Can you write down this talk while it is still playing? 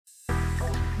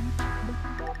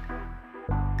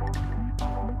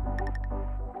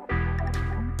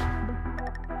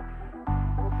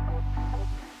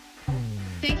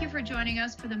for joining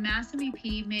us for the Mass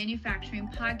MEP Manufacturing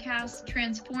Podcast,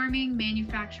 Transforming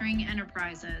Manufacturing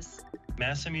Enterprises.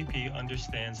 Mass MEP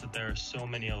understands that there are so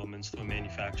many elements to a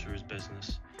manufacturer's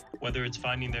business, whether it's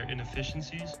finding their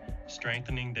inefficiencies,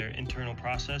 strengthening their internal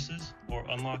processes, or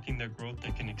unlocking their growth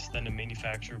that can extend a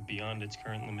manufacturer beyond its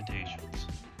current limitations.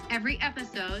 Every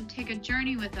episode, take a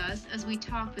journey with us as we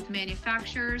talk with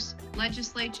manufacturers,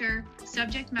 legislature,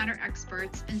 subject matter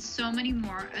experts, and so many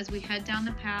more as we head down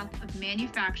the path of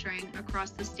manufacturing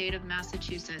across the state of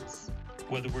Massachusetts.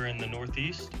 Whether we're in the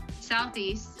Northeast,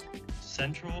 Southeast,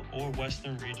 Central, or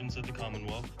Western regions of the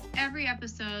Commonwealth, every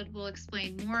episode will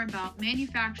explain more about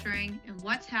manufacturing and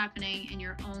what's happening in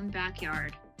your own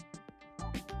backyard.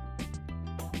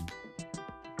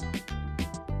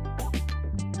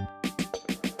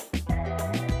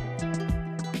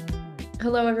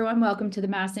 Hello, everyone. Welcome to the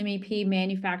Mass MEP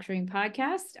Manufacturing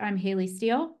Podcast. I'm Haley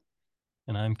Steele.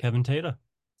 And I'm Kevin Tata.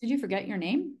 Did you forget your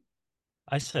name?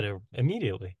 I said it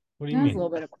immediately. What do you That was mean? a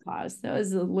little bit of a pause. That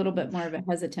was a little bit more of a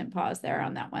hesitant pause there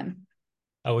on that one.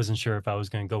 I wasn't sure if I was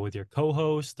going to go with your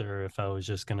co-host or if I was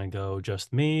just going to go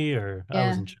just me, or Yeah. I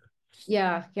wasn't sure.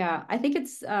 Yeah. I think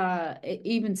it's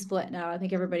even split now. I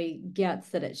think everybody gets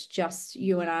that it's just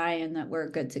you and I and that we're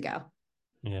good to go.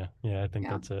 Yeah, I think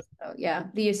that's it. So,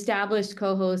 the established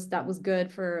co-host, that was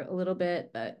good for a little bit,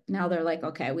 but now they're like,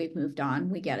 okay, we've moved on.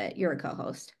 We get it. You're a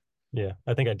co-host. Yeah,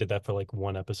 I think I did that for like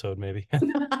one episode, maybe.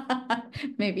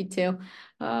 Maybe two.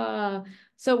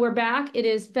 So we're back. It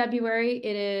is February.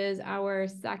 It is our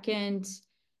second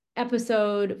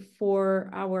episode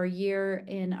for our year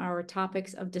in our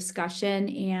topics of discussion.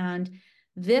 And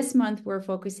this month we're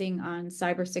focusing on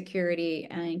cybersecurity.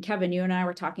 And Kevin, you and I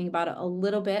were talking about it a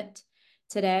little bit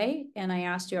today. And I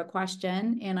asked you a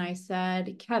question and I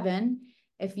said, Kevin,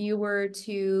 if you were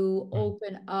to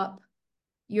open up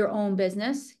your own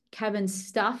business, Kevin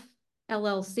Stuff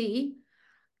LLC,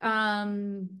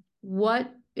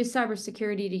 what is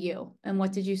cybersecurity to you? And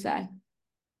what did you say?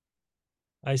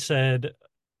 I said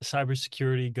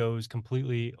cybersecurity goes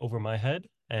completely over my head,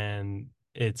 and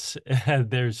it's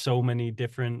there's so many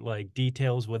different like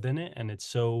details within it, and it's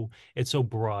so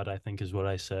broad, I think is what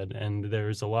I said. And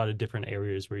there's a lot of different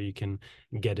areas where you can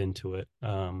get into it.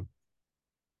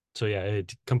 So yeah,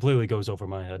 it completely goes over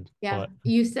my head. Yeah, but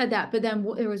you said that, but then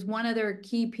there was one other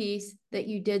key piece that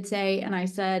you did say, and I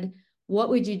said, what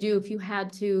would you do if you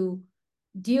had to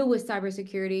deal with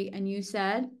cybersecurity? And you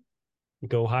said,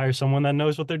 go hire someone that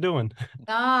knows what they're doing.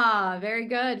 Very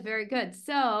good. Very good.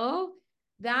 So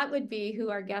that would be who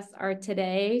our guests are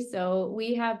today. So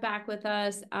we have back with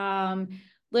us,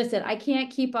 listen, I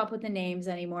can't keep up with the names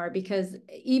anymore because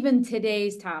even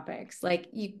today's topics, like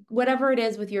whatever it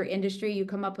is with your industry, you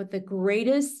come up with the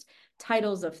greatest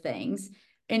titles of things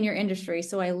in your industry.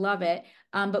 So I love it.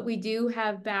 But we do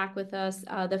have back with us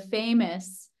the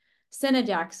famous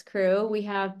Synagex crew. We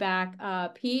have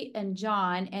back Pete and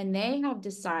John, and they have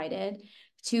decided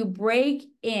to break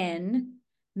in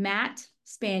Matt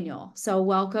Spaniel. So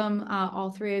welcome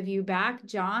all three of you back,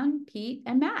 John, Pete,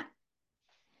 and Matt.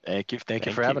 Thank you. Thank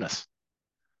you for having us.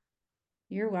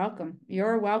 You're welcome.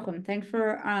 You're welcome. Thanks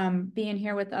for being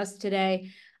here with us today.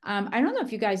 I don't know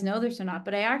if you guys know this or not,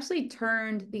 but I actually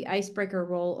turned the icebreaker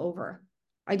roll over.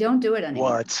 I don't do it anymore.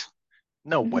 What?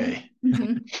 No way.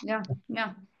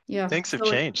 Yeah. Things have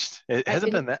changed. It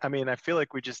hasn't been that. I mean, I feel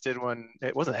like we just did one.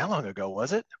 It wasn't that long ago,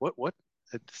 was it? What?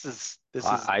 This is.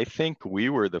 I think we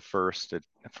were the first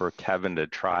for Kevin to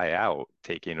try out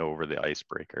taking over the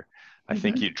icebreaker. I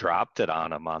think you dropped it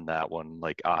on him on that one,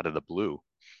 like out of the blue.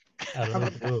 Out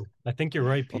of the blue. I think you're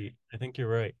right, Pete. I think you're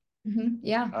right.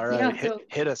 Yeah. All right. Yeah,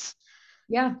 hit us.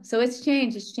 Yeah. So it's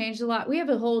changed. It's changed a lot. We have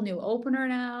a whole new opener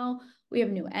now. We have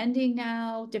a new ending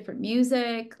now, different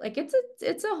music. Like it's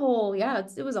a whole,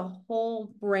 it was a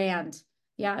whole brand.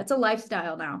 Yeah. It's a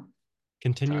lifestyle now.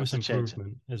 Continuous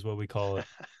improvement is what we call it.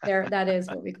 That is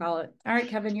what we call it. All right,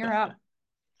 Kevin, you're up.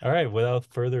 All right. Without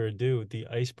further ado, the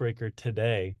icebreaker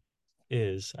today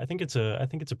is, I think it's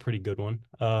a pretty good one.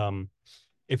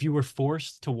 If you were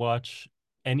forced to watch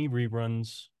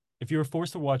reruns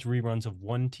of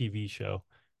one TV show,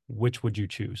 which would you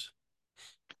choose?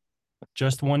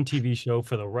 Just one TV show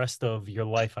for the rest of your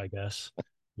life, I guess.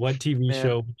 What TV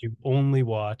show would you only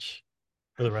watch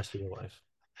for the rest of your life?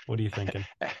 What are you thinking?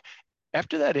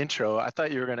 After that intro, I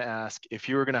thought you were going to ask if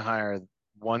you were going to hire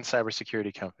one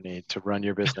cybersecurity company to run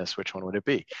your business, which one would it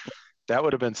be? That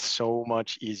would have been so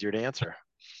much easier to answer.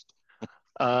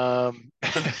 For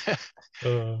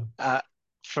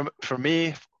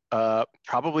me,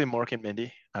 probably Mork and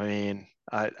Mindy. I mean,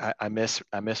 I miss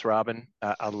Robin.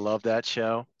 I love that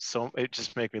show. So it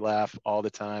just makes me laugh all the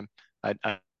time.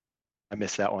 I I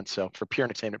missed that one. So for pure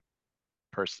entertainment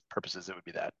purposes, it would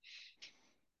be that.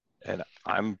 And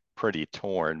I'm pretty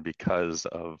torn because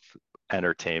of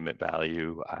entertainment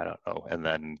value. I don't know. And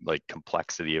then like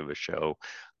complexity of a show.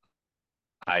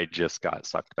 I just got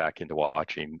sucked back into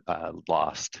watching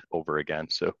Lost over again.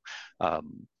 So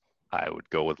I would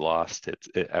go with Lost.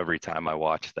 Every time I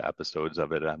watch the episodes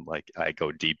of it, I'm like, I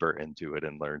go deeper into it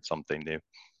and learn something new.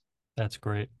 That's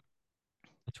great.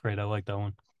 That's great. I like that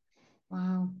one.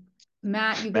 Wow.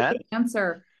 Matt, you get Matt? the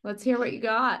answer. Let's hear what you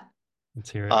got. Let's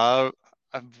hear it.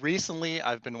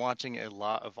 I've been watching a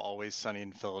lot of Always Sunny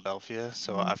in Philadelphia,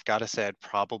 so Mhm. I've got to say I'd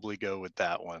probably go with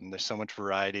that one. There's so much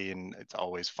variety and it's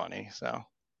always funny. So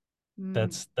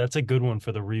That's a good one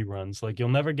for the reruns. Like you'll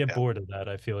never get yeah. bored of that.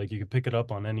 I feel like you can pick it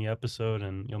up on any episode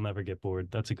and you'll never get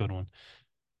bored. That's a good one.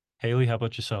 Haley, how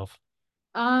about yourself?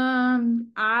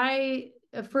 I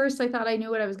at first I thought I knew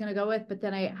what I was gonna go with, but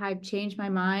then I changed my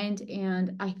mind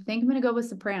and I think I'm gonna go with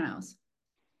Sopranos.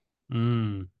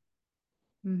 Mm,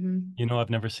 Mm-hmm. I've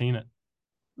never seen it.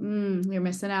 You're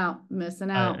missing out.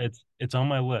 Missing out. It's on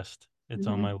my list. It's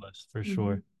on Mm-hmm. my list for Mm-hmm.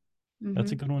 sure.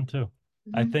 That's Mm-hmm. a good one too.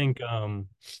 I Mm-hmm. think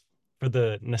for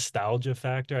the nostalgia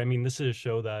factor, I mean, this is a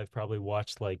show that I've probably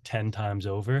watched like 10 times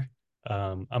over.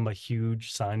 I'm a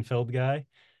huge Seinfeld guy,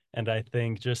 and I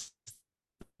think just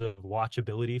the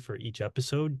watchability for each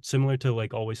episode, similar to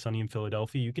like Always Sunny in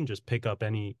Philadelphia, you can just pick up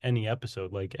any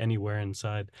episode like anywhere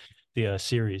inside the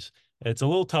series. It's a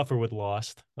little tougher with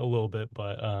Lost, a little bit,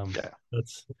 but Yeah.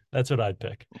 that's what I'd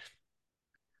pick.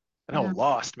 I know, Yeah.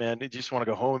 Lost, man. You just want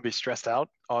to go home and be stressed out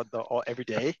every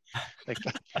day. Like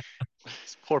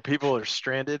these poor people are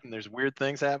stranded and there's weird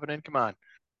things happening. Come on.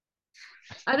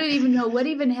 I don't even know what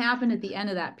even happened at the end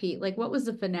of that, Pete. Like, what was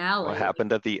the What finale?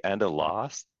 happened at the end of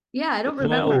Lost? Yeah, I The don't No,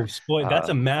 remember. finale? spoil. That's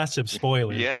a massive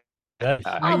spoiler. Yeah, That's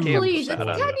I Oh, can't huge please. put It's that 10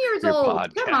 on spoiler. years your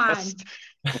old. Come podcast.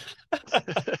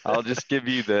 on. I'll just give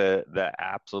you the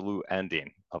absolute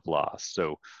ending of Lost.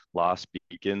 So Lost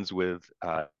begins with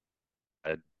the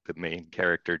main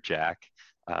character Jack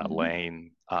Mhm.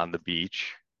 laying on the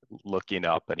beach, looking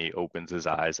up, and he opens his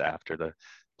eyes after the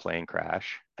plane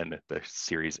crash, and the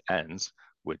series ends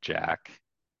with Jack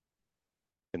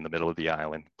in the middle of the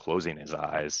island, closing his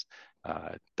eyes,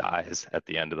 dies at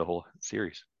the end of the whole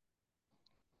series.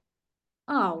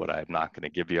 But Oh, I'm not going to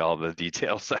give you all the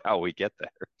details of how we get there.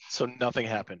 So nothing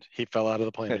happened. He fell out of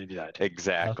the plane and he died. Nothing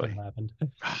Exactly. happened.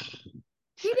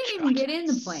 he didn't even get in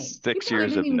the plane. He 6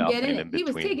 years probably didn't of even get in nothing it. in He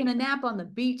was between. taking a nap on the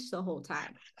beach the whole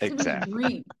time. It's living a Exactly.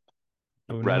 dream.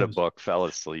 Who Read a knows? book, fell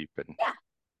asleep, and Yeah.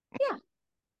 Yeah.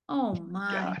 Oh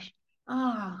my. gosh.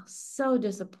 Ah, so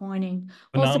disappointing.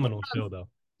 Well, Phenomenal show Sopranos, though.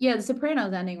 yeah, the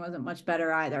Sopranos ending wasn't much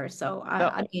better either. So I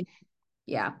No, mean,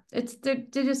 yeah, they're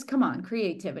just come on,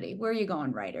 creativity. Where are you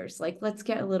going, writers? Like, let's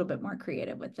get a little bit more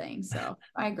creative with things. So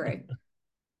I agree.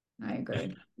 I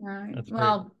agree. All right. That's great.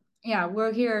 Well, yeah,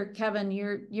 we're here, Kevin.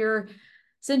 You're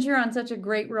since you're on such a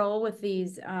great role with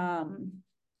these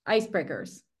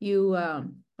icebreakers, you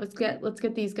let's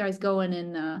get these guys going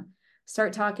and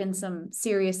start talking some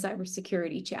serious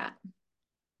cybersecurity chat.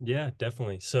 Yeah,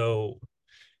 definitely. So,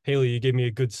 Haley, you gave me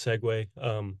a good segue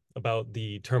about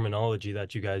the terminology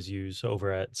that you guys use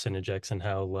over at Synagex and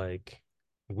how like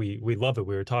we love it.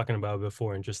 We were talking about it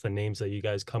before and just the names that you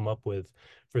guys come up with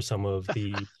for some of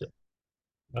the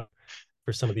uh,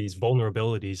 for some of these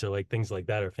vulnerabilities or like things like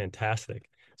that are fantastic.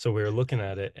 So we were looking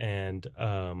at it and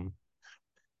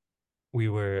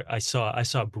I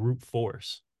saw brute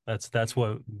force. That's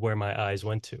what where my eyes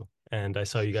went to. And I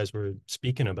saw you guys were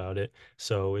speaking about it.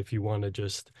 So if you want to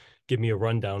just give me a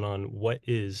rundown on what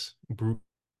is brute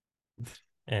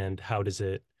and how does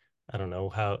it, I don't know,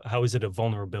 how is it a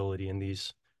vulnerability in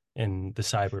the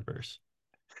cyberverse?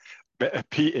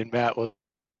 Pete and Matt will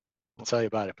tell you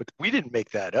about it, but we didn't make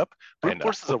that up. I Brute know.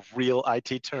 force is a real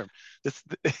IT term. This,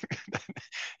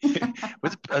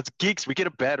 as geeks, we get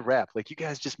a bad rap. Like you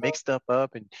guys just make stuff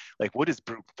up, and like, what is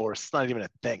brute force? It's not even a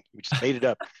thing. We just made it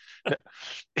up.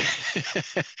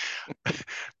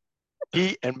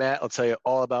 Pete and Matt will tell you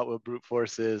all about what brute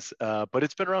force is, but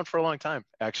it's been around for a long time,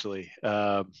 actually.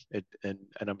 And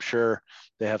I'm sure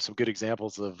they have some good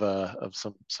examples of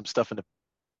some stuff in the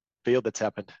field that's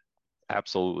happened.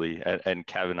 Absolutely. And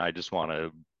Kevin, I just want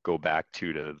to go back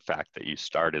to the fact that you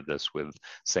started this with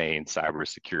saying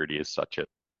cybersecurity is such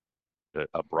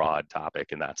a broad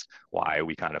topic, and that's why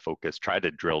we kind of try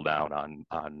to drill down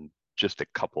on just a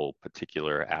couple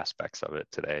particular aspects of it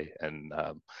today. And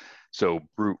so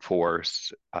brute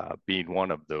force being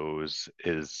one of those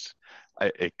is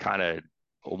it kind of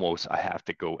almost I have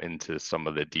to go into some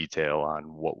of the detail on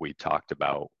what we talked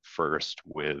about first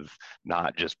with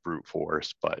not just brute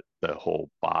force, but the whole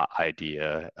bot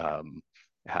idea,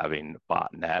 having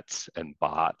botnets and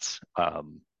bots.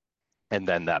 And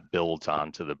then that builds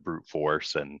onto the brute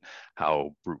force and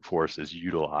how brute force is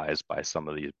utilized by some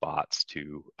of these bots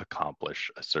to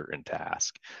accomplish a certain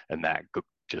task. And that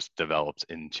just develops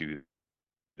into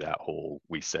that whole,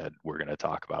 we said we're going to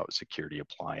talk about security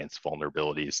appliance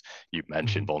vulnerabilities. You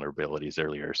mentioned vulnerabilities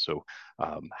earlier. So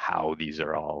how these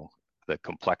are all, the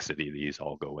complexity of these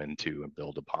all go into and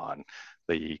build upon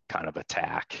the kind of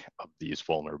attack of these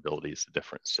vulnerabilities to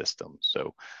different systems.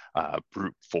 So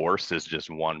brute force is just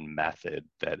one method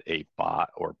that a bot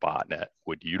or botnet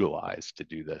would utilize to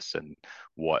do this. And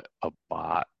what a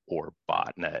bot or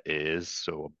botnet is,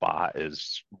 so a bot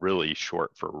is really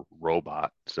short for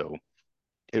robot. So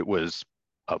it was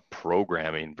a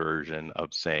programming version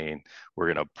of saying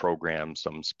we're going to program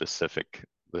some specific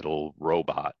little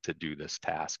robot to do this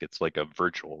task. It's like a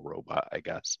virtual robot, I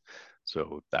guess.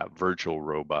 So that virtual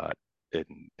robot,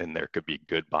 and there could be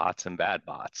good bots and bad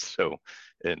bots. So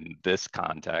in this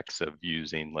context of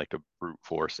using like a brute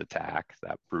force attack,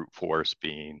 that brute force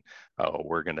being, oh,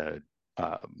 we're going to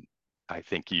I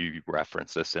think you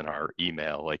referenced this in our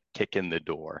email, like kick in the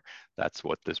door. That's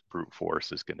what this brute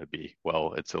force is going to be.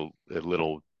 Well, it's a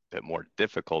little bit more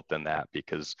difficult than that,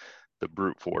 because the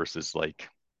brute force is like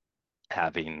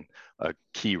having a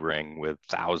key ring with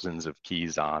thousands of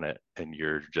keys on it, and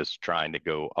you're just trying to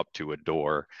go up to a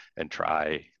door and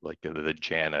try, like the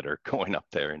janitor going up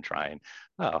there and trying,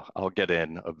 oh, I'll get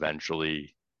in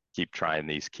eventually, keep trying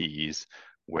these keys.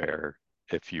 Where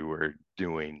if you were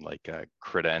doing like a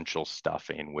credential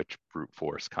stuffing, which brute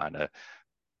force kind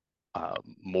of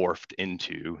morphed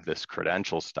into, this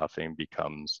credential stuffing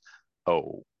becomes,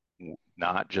 oh,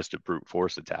 not just a brute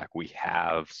force attack. We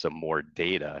have some more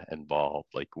data involved.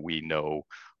 Like we know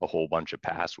a whole bunch of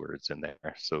passwords in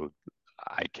there. So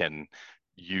I can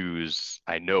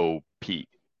I know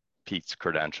Pete's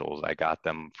credentials. I got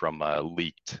them from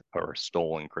leaked or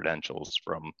stolen credentials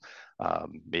from,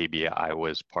 maybe I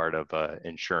was part of an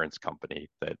insurance company.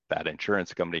 That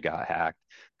insurance company got hacked,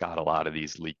 got a lot of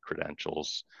these leaked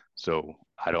credentials. So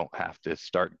I don't have to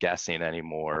start guessing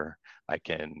anymore. I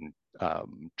can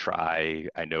try.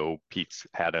 I know Pete's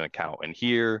had an account in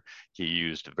here. He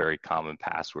used a very common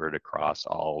password across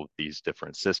all these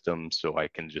different systems. So I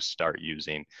can just start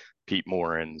using Pete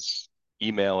Morin's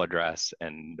email address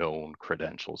and known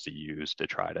credentials he used to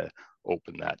try to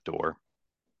open that door.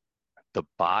 The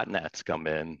botnets come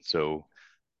in. So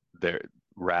they're,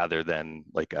 rather than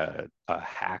like a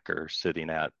hacker sitting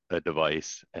at a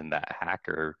device and that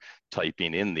hacker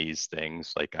typing in these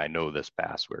things, like I know this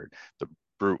password, the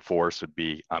brute force would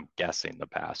be, I'm guessing the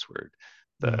password.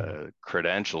 The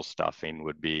credential stuffing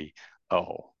would be,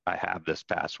 oh, I have this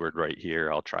password right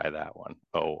here, I'll try that one.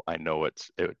 Oh, I know it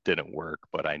didn't work,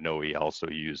 but I know he also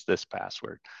used this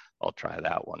password, I'll try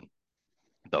that one.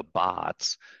 The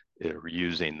bots are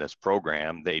using this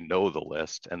program, they know the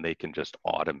list, and they can just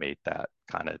automate that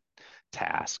kind of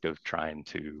task of trying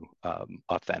to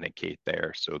authenticate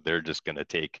there. So they're just going to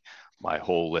take my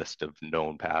whole list of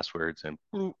known passwords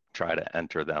and try to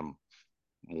enter them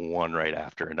one right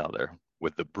after another.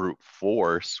 With the brute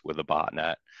force, with a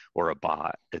botnet or a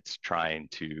bot, it's trying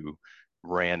to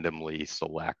randomly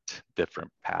select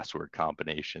different password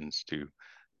combinations to,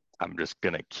 I'm just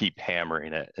going to keep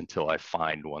hammering it until I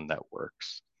find one that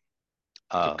works.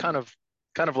 So kind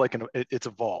of like it's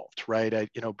evolved, right?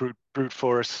 Brute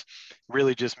force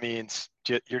really just means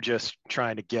you're just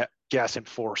trying to guess and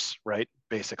force, right?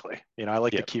 Basically, I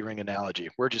like the key ring analogy.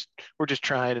 We're just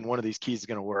trying, and one of these keys is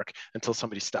going to work until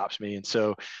somebody stops me. And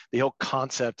so the whole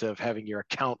concept of having your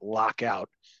account lock out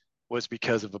was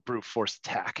because of a brute force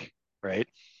attack, right?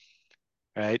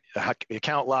 Right? The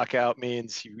account lockout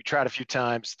means you tried a few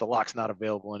times, the lock's not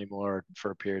available anymore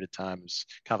for a period of time. It's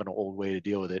kind of an old way to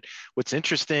deal with it. What's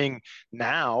interesting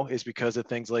now is because of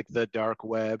things like the dark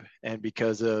web and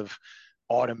because of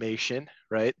automation,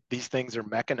 right? These things are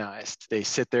mechanized. They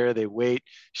sit there, they wait.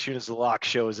 As soon as the lock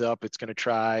shows up, it's going to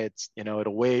try.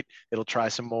 It'll wait, it'll try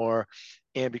some more.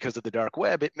 And because of the dark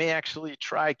web, it may actually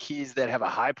try keys that have a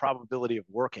high probability of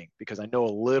working because I know a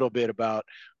little bit about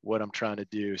what I'm trying to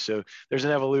do. So there's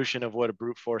an evolution of what a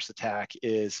brute force attack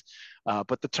is.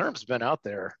 But the term's been out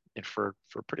there for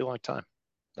a pretty long time.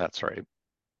 That's right.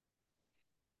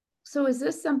 So is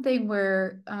this something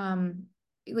where,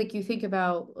 like you think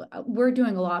about, we're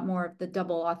doing a lot more of the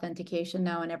double authentication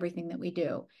now in everything that we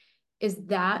do. Is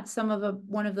that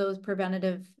one of those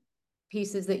preventative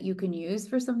pieces that you can use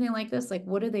for something like this? Like,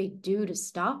 what do they do to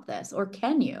stop this, or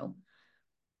can you?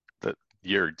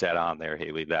 you're dead on there,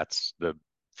 Haley. That's the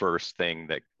first thing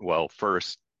that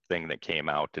came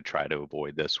out to try to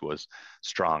avoid this was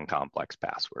strong complex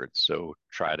passwords. So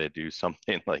try to do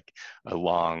something like a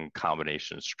long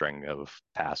combination string of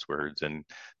passwords, and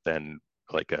then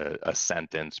like a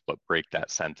sentence, but break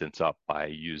that sentence up by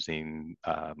using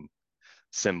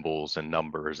symbols and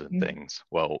numbers and things.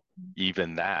 Well,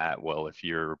 even that, well, if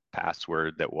your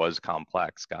password that was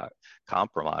complex got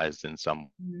compromised in some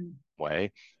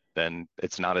way, then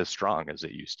it's not as strong as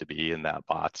it used to be. And that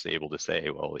bot's able to say,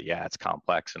 well, yeah, it's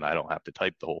complex and I don't have to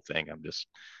type the whole thing. I'm just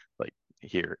like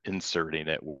here inserting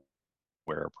it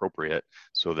where appropriate.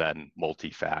 So then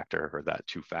multi-factor or that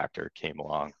two-factor came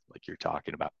along, like you're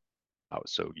talking about.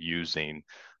 So using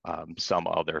some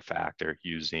other factor,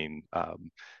 using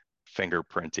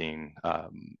fingerprinting,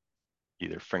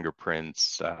 either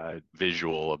fingerprints,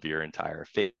 visual of your entire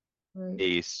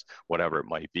face, whatever it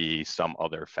might be, some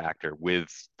other factor with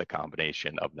the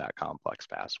combination of that complex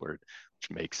password,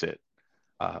 which makes it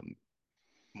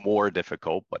more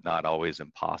difficult, but not always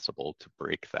impossible to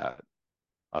break that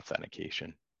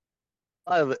authentication.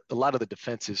 A lot of the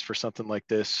defenses for something like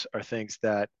this are things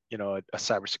that, you know, a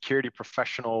cybersecurity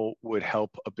professional would help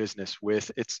a business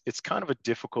with. It's kind of a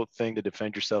difficult thing to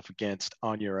defend yourself against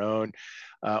on your own,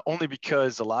 only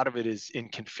because a lot of it is in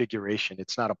configuration.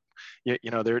 It's not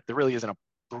there really isn't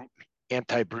a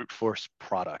anti-brute force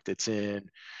product. It's in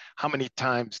how many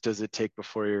times does it take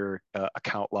before your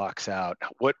account locks out?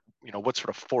 What sort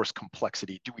of force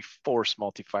complexity do we force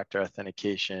multi-factor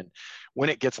authentication? When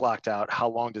it gets locked out, how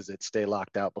long does it stay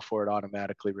locked out before it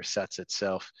automatically resets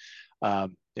itself?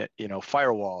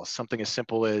 Firewalls, something as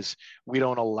simple as we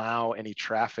don't allow any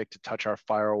traffic to touch our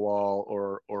firewall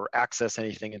or access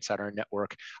anything inside our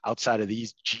network outside of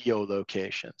these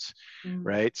geolocations,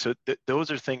 right? So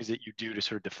those are things that you do to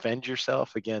sort of defend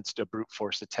yourself against a brute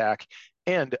force attack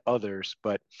and others,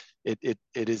 but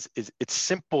it's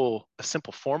simple, a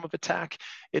simple form of attack.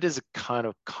 It is a kind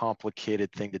of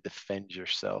complicated thing to defend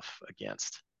yourself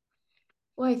against.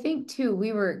 Well, I think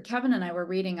too, Kevin and I were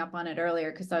reading up on it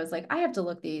earlier because I was like, I have to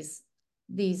look these,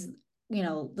 this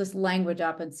language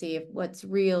up and see if what's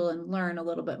real and learn a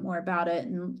little bit more about it.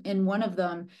 And in one of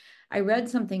them, I read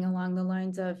something along the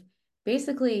lines of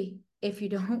basically, if you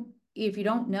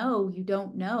don't know, you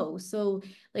don't know. So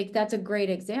like, that's a great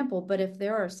example. But if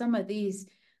there are some of these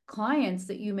clients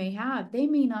that you may have, they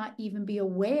may not even be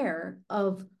aware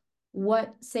of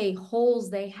what, say, holes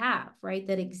they have, right,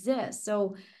 that exist.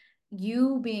 So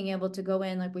you being able to go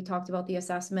in, like we talked about the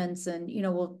assessments, and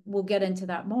we'll get into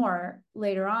that more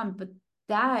later on, but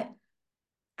that,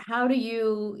 how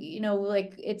do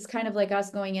like, it's kind of like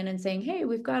us going in and saying, hey,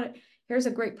 here's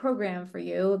a great program for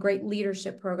you, a great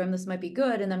leadership program, this might be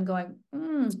good, and them going,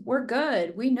 we're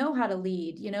good, we know how to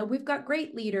lead, we've got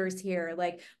great leaders here,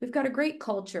 like we've got a great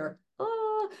culture.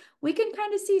 We can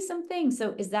kind of see some things.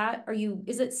 So is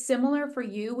it similar for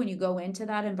you when you go into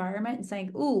that environment and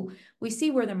saying, ooh, we see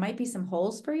where there might be some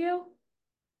holes for you?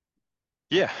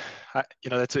 Yeah,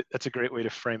 that's a great way to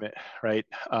frame it, right?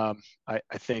 I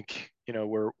think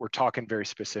we're talking very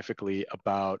specifically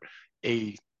about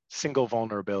a single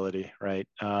vulnerability, right?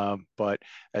 But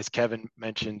as Kevin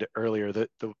mentioned earlier,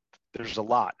 there's a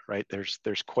lot, right?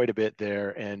 There's quite a bit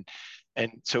there, and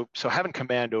so having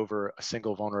command over a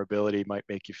single vulnerability might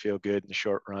make you feel good in the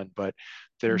short run, but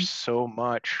there's so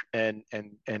much, and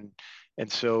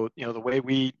so the way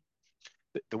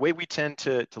we tend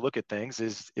to look at things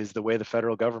is the way the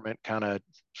federal government kind of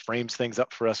frames things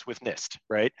up for us with NIST,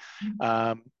 right?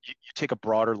 You take a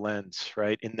broader lens,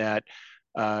 right? In that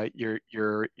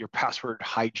your password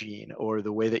hygiene or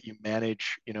the way that you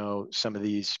manage, some of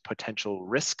these potential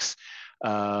risks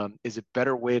is a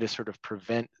better way to sort of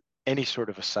prevent any sort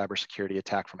of a cybersecurity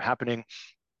attack from happening.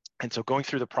 And so going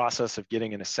through the process of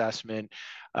getting an assessment,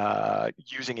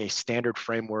 using a standard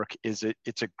framework it's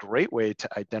a great way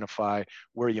to identify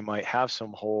where you might have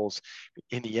some holes.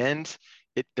 In the end,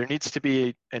 there needs to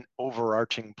be an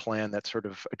overarching plan that sort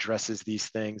of addresses these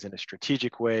things in a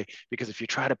strategic way, because if you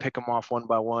try to pick them off one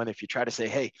by one, if you try to say,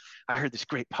 hey, I heard this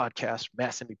great podcast,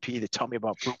 Mass MVP, that taught me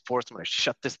about brute force, I'm going to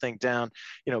shut this thing down,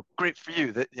 great for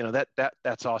you,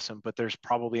 that's awesome, but there's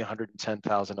probably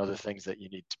 110,000 other things that you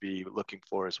need to be looking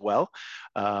for as well.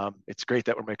 It's great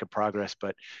that we're making progress,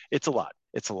 but it's a lot.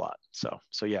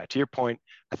 So yeah, to your point,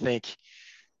 I think,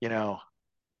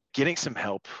 getting some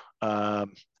help,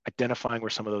 identifying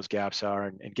where some of those gaps are,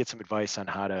 and get some advice on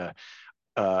how to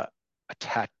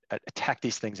attack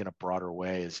these things in a broader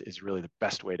way is really the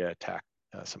best way to attack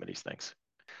some of these things.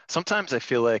 Sometimes I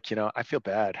feel like, I feel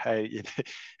bad.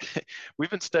 We've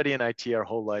been studying IT our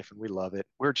whole life and we love it.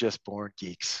 We're just born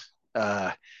geeks.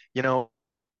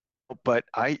 but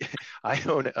I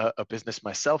own a business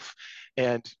myself,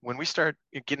 and when we start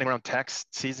getting around tax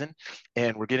season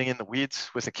and we're getting in the weeds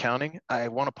with accounting, I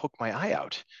want to poke my eye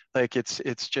out. Like it's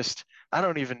just I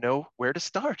don't even know where to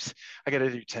start. I got to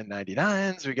do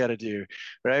 1099s. We got to do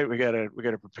right. We got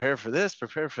to prepare for this,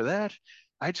 prepare for that.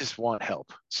 I just want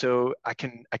help. So I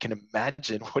can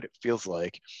imagine what it feels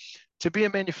like to be a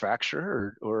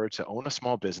manufacturer or to own a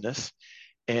small business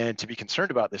and to be concerned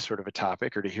about this sort of a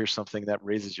topic or to hear something that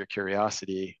raises your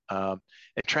curiosity, and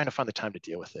trying to find the time to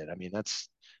deal with it. I mean, that's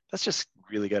just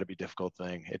really got to be a difficult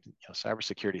thing.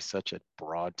 Cybersecurity is such a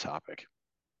broad topic.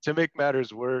 To make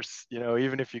matters worse,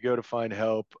 even if you go to find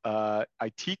help,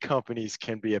 IT companies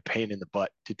can be a pain in the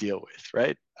butt to deal with,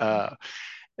 right?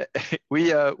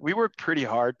 We work pretty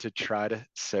hard to try to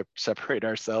separate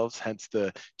ourselves, hence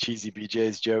the cheesy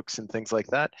BJ's jokes and things like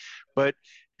that. But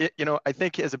I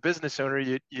think as a business owner,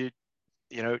 you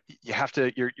have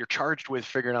to you're charged with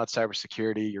figuring out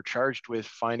cybersecurity. You're charged with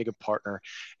finding a partner,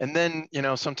 and then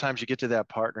sometimes you get to that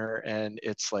partner and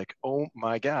it's like, oh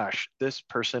my gosh, this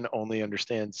person only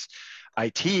understands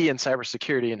IT and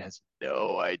cybersecurity and has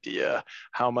no idea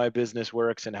how my business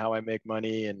works and how I make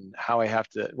money and how I have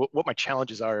to what my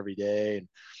challenges are every day. And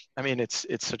I mean, it's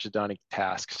such a daunting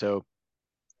task. So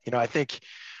I think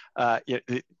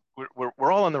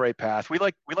we're all on the right path. We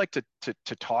like to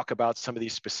talk about some of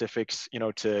these specifics,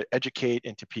 to educate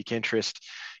and to pique interest,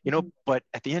 but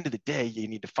at the end of the day, you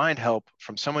need to find help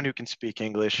from someone who can speak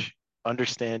English,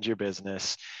 understand your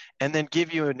business, and then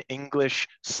give you an English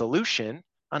solution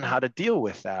on how to deal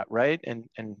with that, right? And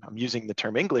I'm using the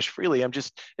term English freely. I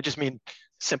just mean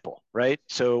simple, right?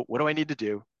 So what do I need to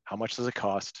do? How much does it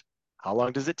cost? How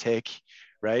long does it take?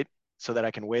 Right? So that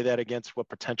I can weigh that against what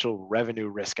potential revenue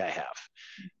risk I have.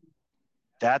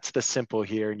 That's the simple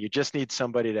here. And you just need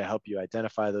somebody to help you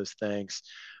identify those things.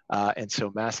 And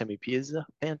so Mass MEP is a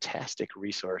fantastic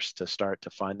resource to start to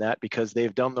find that because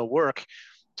they've done the work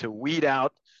to weed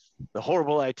out the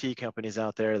horrible IT companies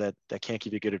out there that can't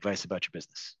give you good advice about your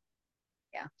business.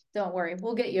 Yeah, don't worry.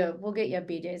 We'll get you a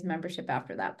BJ's membership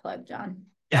after that plug, John.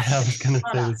 Yeah, I was gonna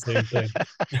say the same thing.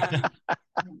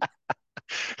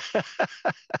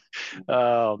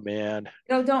 Oh man.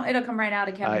 It'll come right out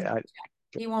of Kevin's I check.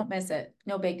 He won't miss it.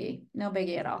 No biggie. No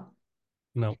biggie at all.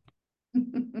 No,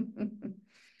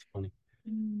 it's funny.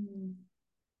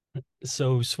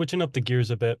 So switching up the gears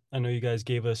a bit, I know you guys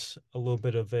gave us a little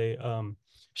bit of a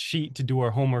sheet to do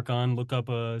our homework on, look up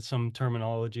some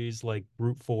terminologies like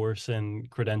brute force and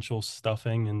credential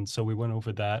stuffing, and so we went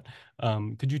over that.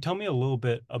 Could you tell me a little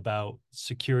bit about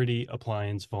security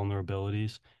appliance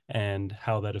vulnerabilities and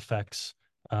how that affects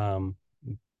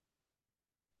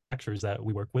manufacturers that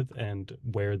we work with and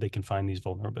where they can find these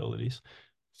vulnerabilities?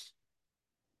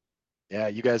 Yeah,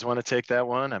 you guys want to take that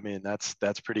one? I mean, that's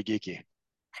pretty geeky.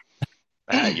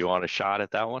 You want a shot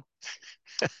at that one?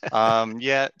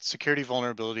 Yeah, security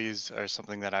vulnerabilities are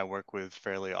something that I work with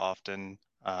fairly often.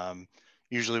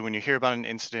 Usually when you hear about an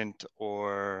incident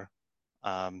or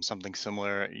something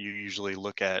similar, you usually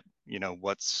look at,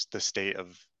 what's the state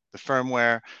of the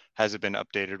firmware, has it been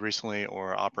updated recently,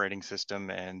 or operating system.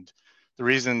 And the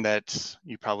reason that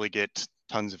you probably get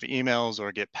tons of emails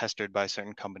or get pestered by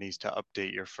certain companies to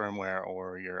update your firmware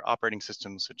or your operating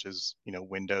system, such as,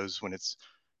 Windows, when it's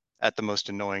at the most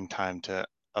annoying time to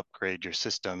upgrade your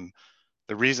system.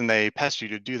 The reason they pester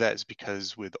you to do that is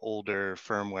because with older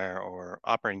firmware or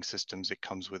operating systems, it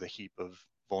comes with a heap of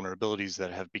vulnerabilities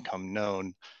that have become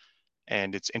known.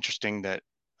 And it's interesting that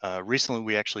recently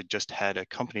we actually just had a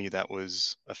company that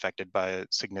was affected by a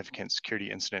significant security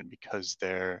incident because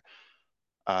their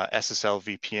SSL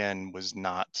VPN was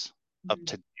not up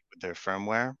to date with their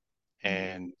firmware.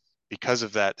 And because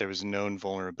of that, there was a known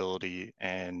vulnerability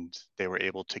and they were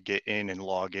able to get in and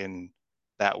log in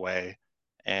that way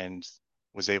and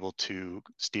was able to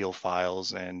steal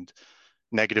files and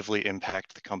negatively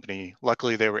impact the company.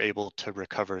 Luckily, they were able to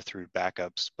recover through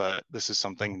backups, but this is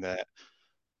something that,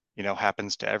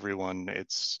 happens to everyone.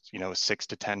 It's, a 6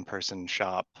 to 10 person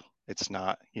shop. It's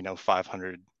not,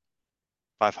 500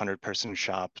 person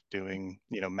shop doing,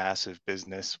 massive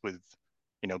business with,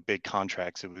 big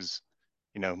contracts. It was,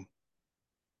 you know,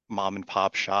 mom and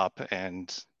pop shop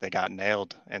and they got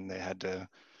nailed and they had to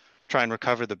try and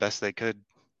recover the best they could.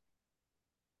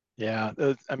 Yeah,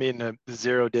 I mean, the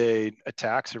 0-day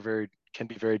attacks can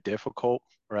be very difficult,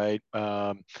 right?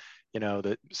 The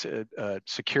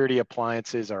security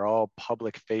appliances are all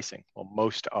public facing. Well,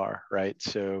 most are, right?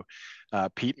 So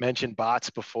Pete mentioned bots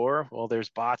before. Well, there's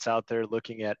bots out there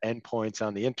looking at endpoints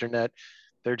on the internet.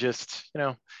 They're just,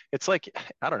 it's like,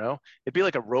 I don't know, it'd be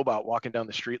like a robot walking down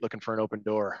the street looking for an open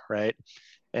door, right?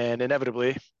 And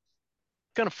inevitably,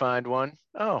 gonna find one.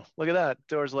 Oh, look at that,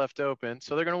 door's left open.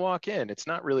 So they're gonna walk in. It's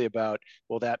not really about,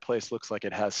 well, that place looks like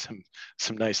it has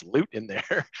some nice loot in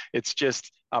there. It's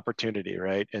just opportunity,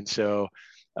 right? And so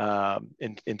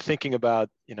in thinking about,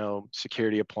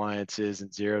 security appliances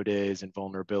and 0 days and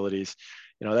vulnerabilities,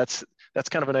 that's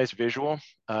kind of a nice visual.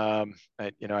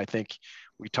 I think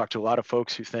we talk to a lot of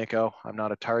folks who think, oh, I'm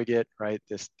not a target, right?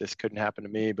 This couldn't happen to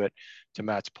me. But to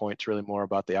Matt's point, it's really more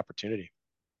about the opportunity.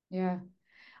 Yeah.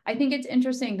 I think it's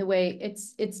interesting the way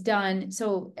it's done.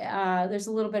 So there's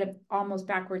a little bit of almost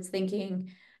backwards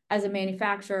thinking as a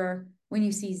manufacturer. When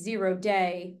you see 0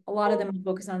 day, a lot of them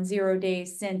focus on 0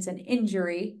 days since an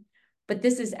injury, but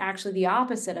this is actually the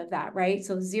opposite of that, right?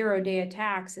 So 0 day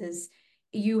attacks is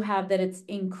you have that it's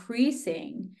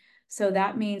increasing. So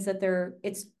that means that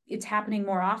it's happening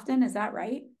more often. Is that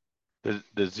right?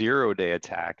 The 0 day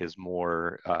attack is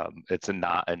more, it's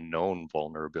not a known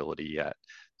vulnerability yet.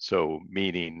 So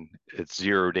meaning it's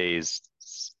 0 days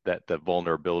that the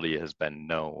vulnerability has been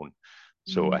known.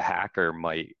 So a hacker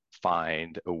might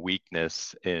find a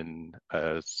weakness in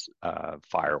a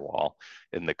firewall,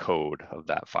 in the code of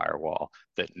that firewall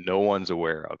that no one's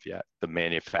aware of yet. The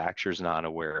manufacturer's not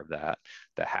aware of that.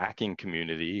 The hacking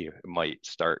community might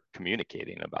start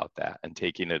communicating about that and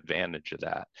taking advantage of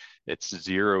that. It's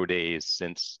 0 days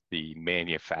since the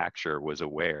manufacturer was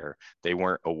aware. They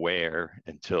weren't aware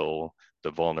until the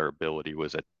vulnerability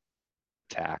was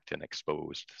attacked and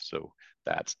exposed. So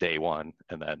that's day one.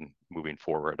 And then moving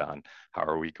forward on how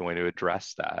are we going to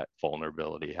address that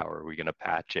vulnerability? How are we going to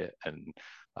patch it and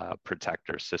protect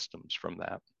our systems from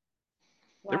that?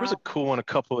 There was a cool one a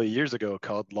couple of years ago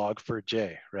called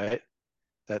Log4j, right?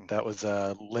 That was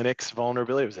a Linux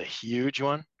vulnerability. It was a huge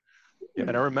one.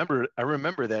 And I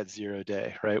remember that 0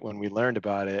 day, right? When we learned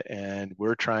about it, and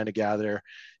we're trying to gather,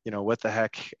 what the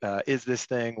heck is this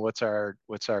thing? What's our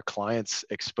client's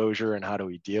exposure, and how do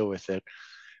we deal with it?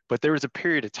 But there was a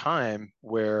period of time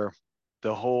where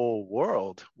the whole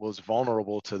world was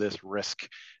vulnerable to this risk.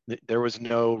 There was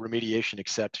no remediation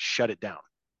except shut it down,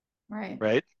 Right.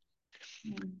 right?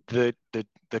 The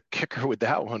kicker with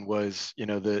that one was,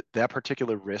 that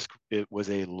particular risk, it was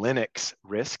a Linux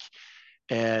risk.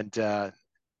 And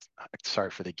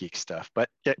sorry for the geek stuff, but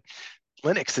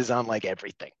Linux is on like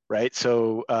everything, right?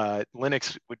 So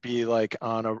Linux would be like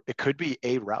it could be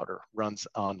a router runs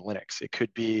on Linux. It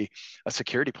could be a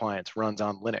security appliance runs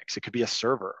on Linux. It could be a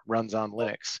server runs on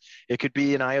Linux. It could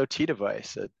be an IoT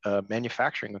device, a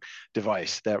manufacturing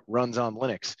device that runs on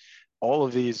Linux. All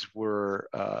of these were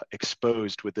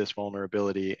exposed with this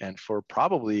vulnerability. And for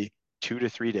probably 2 to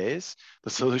 3 days, the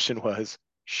solution was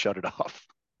shut it off.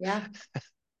 Yeah.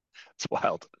 It's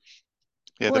wild.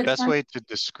 Yeah, the best way to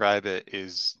describe it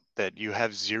is that you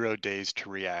have 0 days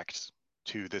to react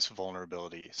to this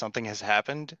vulnerability. Something has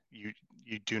happened, you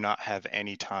do not have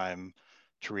any time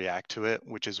to react to it,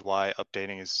 which is why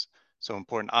updating is so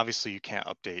important. Obviously, you can't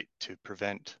update to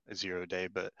prevent a 0 day,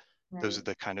 but those are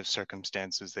the kind of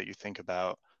circumstances that you think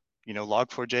about.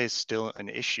 Log4j is still an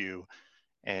issue,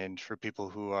 and for people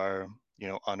who are,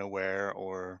 unaware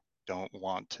or don't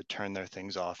want to turn their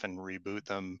things off and reboot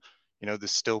them,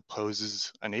 this still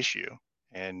poses an issue.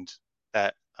 And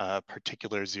that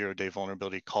particular 0 day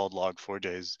vulnerability called Log4j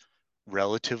is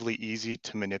relatively easy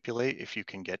to manipulate if you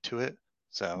can get to it.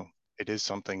 So it is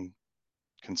something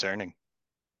concerning.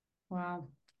 Wow.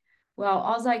 Well,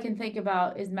 all I can think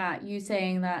about is, Matt, you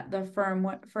saying that the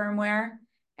firmware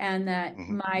and that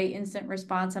my instant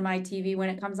response on my TV when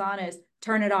it comes on is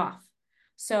turn it off.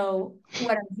 So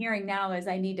what I'm hearing now is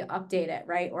I need to update it,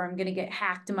 right? Or I'm going to get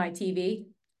hacked to my TV.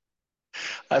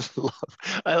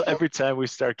 Every time we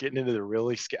start getting into the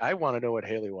really scary, I want to know what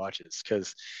Haley watches,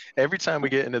 because every time we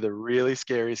get into the really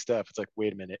scary stuff, it's like,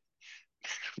 wait a minute,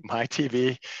 my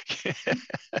TV,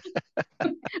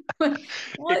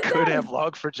 it could have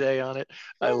Log4j on it.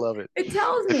 I love it. It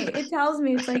tells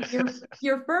me it's like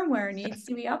your firmware needs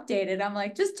to be updated. I'm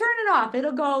like, just turn it off.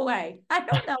 It'll go away. I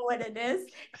don't know what it is.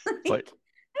 But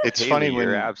it's Haley, funny when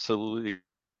you're absolutely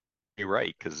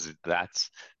right, because that's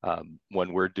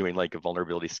when we're doing like a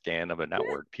vulnerability scan of a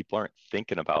network, people aren't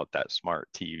thinking about that smart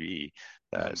TV.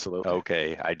 Absolutely.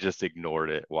 Okay, I just ignored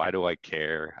it. Why do I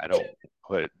care? I don't.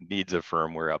 It needs a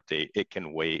firmware update. It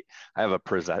can wait. I have a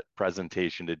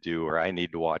presentation to do, or I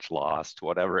need to watch Lost,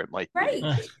 whatever it might be.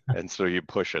 And so you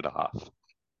push it off.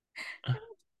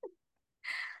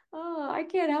 Oh, I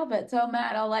can't help it. So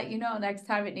Matt, I'll let you know next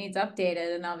time it needs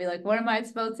updated, and I'll be like, what am I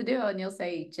supposed to do? And you'll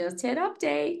say, just hit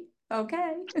update.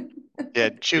 Okay. Yeah,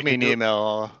 shoot me an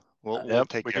email. We'll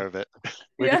take care of it.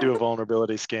 We could do a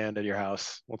vulnerability scan at your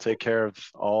house. We'll take care of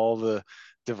all the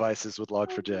devices with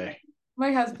Log4j.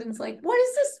 My husband's like, what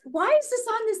is this? Why is this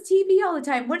on this TV all the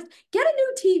time? Get a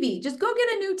new TV. Just go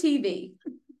get a new TV.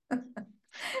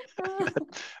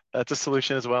 That's a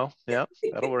solution as well. Yeah,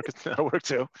 that'll work. That'll work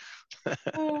too.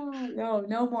 Oh, no,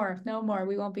 no more, no more.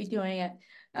 We won't be doing it.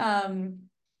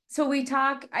 So we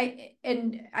talk,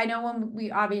 and I know when we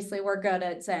obviously we're good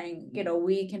at saying,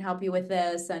 we can help you with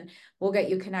this and we'll get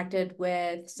you connected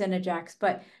with Synagex,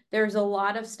 but there's a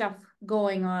lot of stuff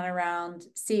going on around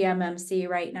CMMC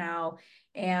right now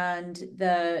and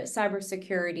the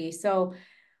cybersecurity. So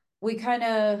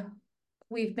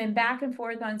we've been back and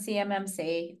forth on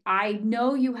CMMC. I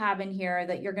know you have in here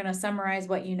that you're going to summarize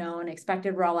what you know and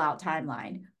expected rollout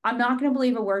timeline. I'm not going to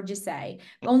believe a word you say,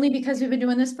 only because we've been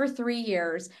doing this for 3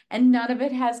 years and none of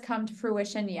it has come to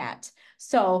fruition yet.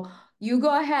 So you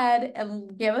go ahead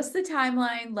and give us the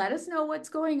timeline, let us know what's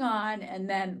going on, and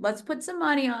then let's put some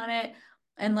money on it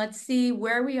and let's see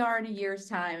where we are in a year's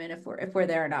time and if we're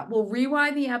there or not. We'll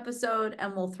rewind the episode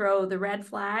and we'll throw the red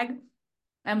flag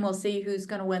and we'll see who's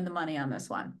going to win the money on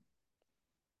this one.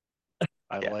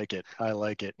 I like it. I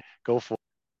like it. Go for it.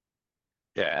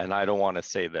 Yeah, and I don't want to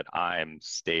say that I'm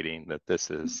stating that this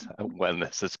is when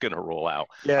this is going to roll out.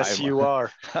 Yes, you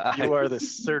are. You are the I,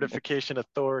 certification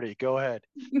authority. Go ahead.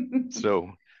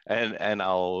 so, and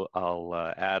I'll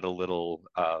add a little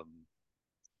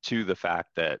to the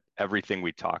fact that everything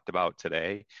we talked about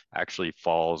today actually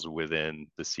falls within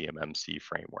the CMMC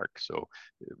framework. So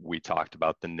we talked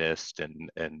about the NIST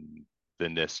and the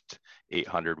NIST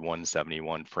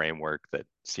 800-171 framework that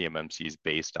CMMC is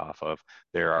based off of.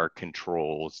 There are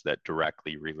controls that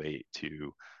directly relate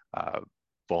to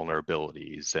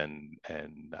vulnerabilities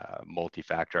and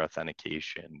multi-factor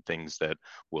authentication, things that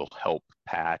will help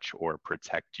patch or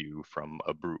protect you from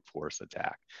a brute force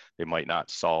attack. They might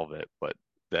not solve it, but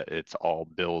that it's all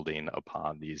building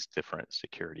upon these different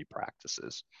security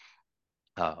practices.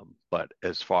 But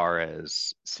as far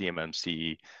as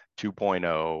CMMC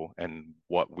 2.0 and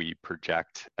what we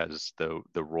project as the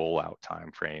rollout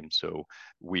timeframe, so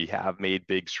we have made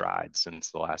big strides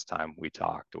since the last time we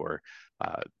talked, or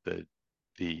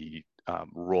the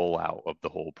rollout of the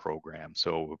whole program.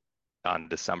 So on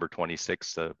December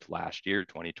 26th of last year,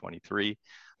 2023,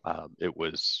 it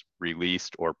was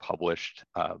released or published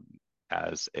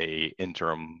as a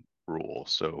interim rule.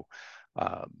 So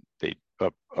they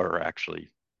are actually,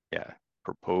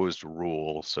 proposed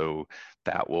rule. So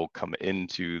that will come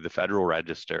into the Federal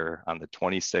Register on the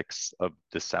 26th of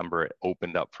December. It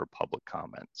opened up for public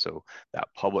comment. So that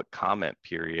public comment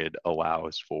period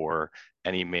allows for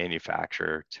any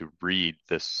manufacturer to read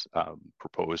this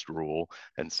proposed rule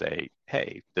and say,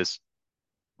 hey,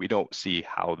 we don't see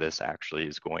how this actually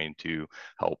is going to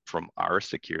help from our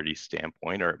security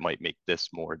standpoint, or it might make this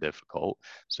more difficult.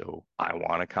 So I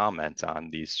want to comment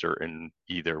on these certain,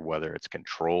 either whether it's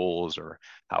controls or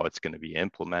how it's going to be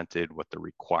implemented, what the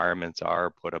requirements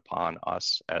are put upon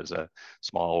us as a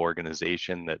small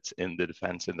organization that's in the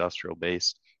defense industrial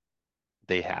base.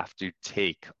 They have to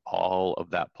take all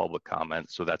of that public comment.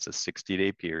 So that's a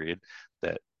 60-day period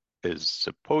that is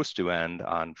supposed to end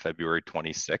on February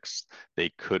 26th.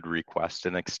 They could request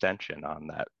an extension on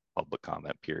that public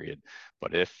comment period.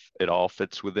 But if it all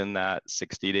fits within that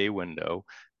 60-day window,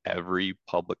 every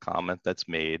public comment that's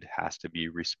made has to be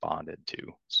responded to.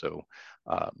 So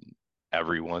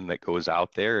everyone that goes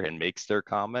out there and makes their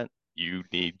comment, you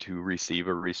need to receive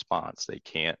a response. They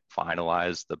can't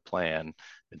finalize the plan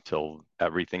until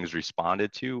everything's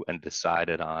responded to and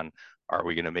decided on, are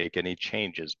we going to make any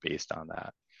changes based on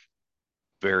that?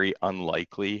 Very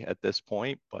unlikely at this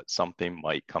point, but something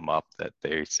might come up that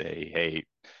they say, hey,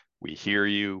 we hear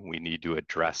you, we need to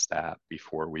address that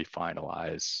before we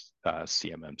finalize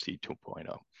CMMC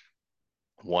 2.0.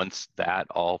 Once that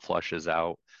all flushes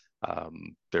out,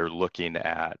 they're looking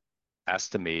at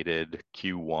estimated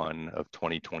Q1 of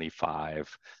 2025.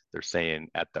 They're saying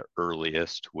at the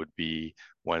earliest would be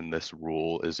when this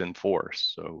rule is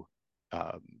enforced. So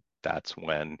that's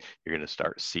when you're going to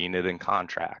start seeing it in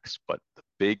contracts. But the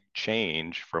big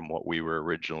change from what we were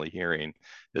originally hearing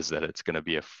is that it's going to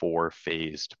be a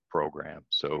 4-phased program.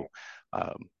 So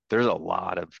there's a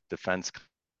lot of defense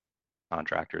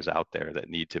contractors out there that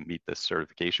need to meet this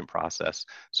certification process.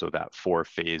 So that 4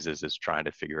 phases is trying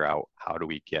to figure out, how do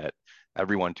we get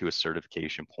everyone to a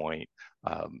certification point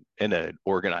in an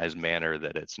organized manner,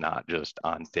 that it's not just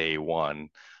on day one,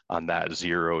 on that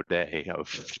 0 day of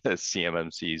the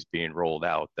CMMCs being rolled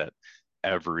out, that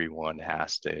everyone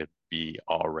has to be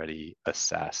already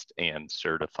assessed and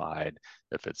certified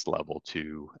if it's level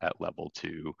 2 at level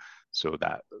 2. So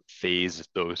that phase,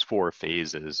 those 4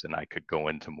 phases, and I could go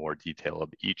into more detail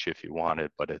of each if you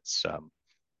wanted, but it's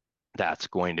that's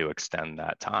going to extend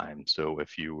that time. So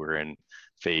if you were in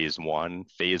phase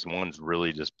one's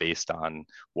really just based on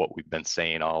what we've been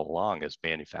saying all along as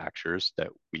manufacturers, that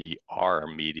we are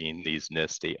meeting these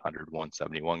NIST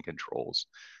 800-171 controls.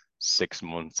 6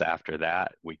 months after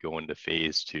that, we go into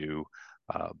phase two,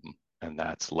 and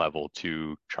that's level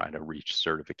two, trying to reach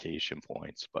certification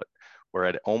points. But we're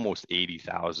at almost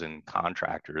 80,000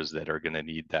 contractors that are going to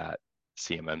need that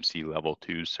CMMC level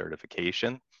two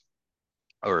certification.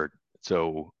 Or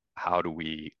so how do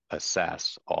we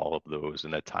assess all of those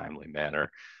in a timely manner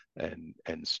and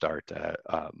start to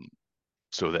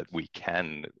so that we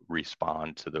can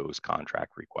respond to those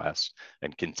contract requests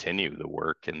and continue the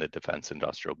work in the defense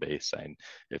industrial base? And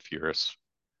if you're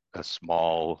a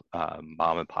small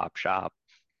mom and pop shop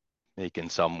making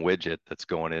some widget that's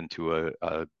going into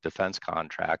a defense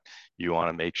contract, you want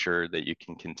to make sure that you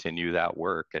can continue that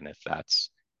work. And if that's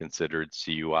considered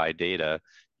CUI data,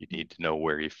 you need to know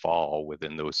where you fall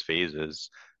within those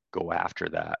phases. Go after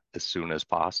that as soon as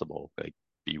possible. Like,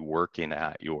 be working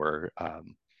at your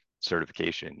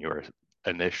certification, your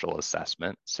initial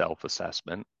assessment,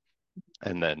 self-assessment,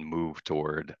 and then move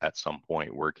toward at some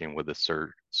point working with a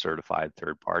certified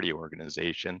third-party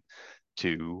organization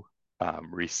to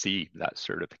receive that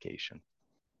certification.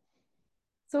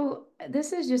 So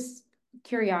this is just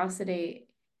curiosity.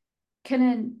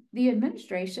 Can the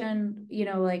administration,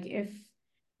 like if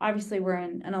obviously we're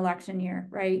in an election year,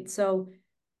 right? So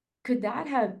could that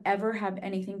have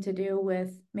anything to do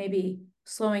with maybe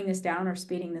slowing this down or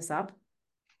speeding this up?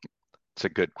 It's a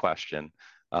good question.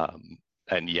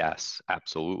 And yes,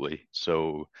 absolutely.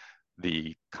 So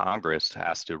the Congress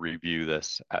has to review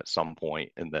this at some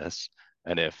point in this.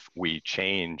 And if we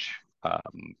change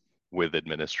with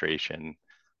administration,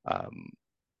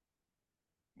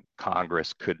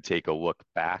 Congress could take a look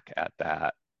back at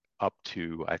that up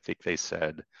to, I think they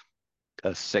said, a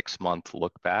 6-month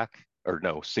look back, or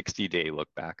no, 60-day look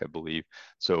back, I believe.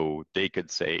 So they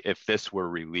could say, if this were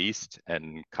released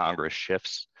and Congress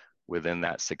shifts within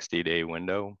that 60-day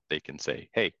window, they can say,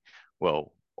 hey,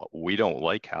 well, we don't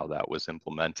like how that was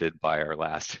implemented by our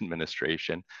last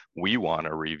administration. We want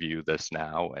to review this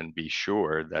now and be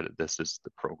sure that this is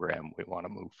the program we want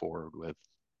to move forward with.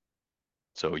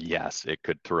 So yes, it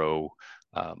could throw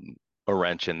a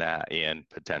wrench in that and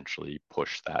potentially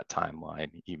push that timeline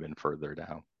even further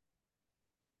down.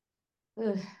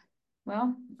 Ugh.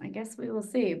 Well, I guess we will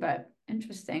see, but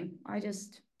interesting.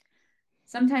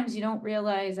 Sometimes you don't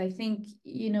realize, I think,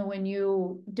 when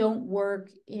you don't work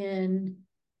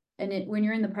when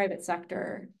you're in the private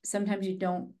sector, sometimes you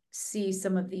don't see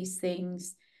some of these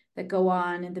things that go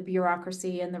on and the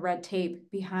bureaucracy and the red tape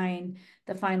behind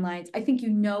the fine lines. I think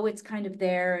it's kind of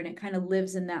there and it kind of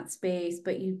lives in that space,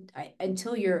 but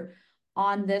until you're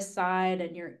on this side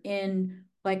and you're in,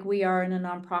 like we are in a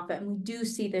nonprofit, and we do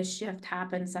see this shift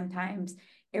happen sometimes,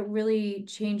 it really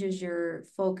changes your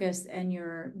focus and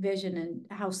your vision and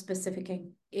how specific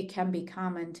it can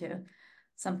become into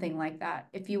something like that.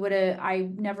 I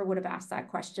never would have asked that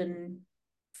question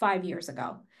 5 years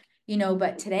ago,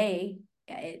 but today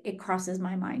it crosses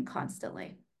my mind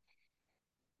constantly.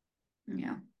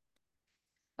 Yeah.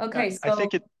 Okay. So I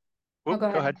think it, go go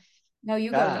ahead. ahead. No,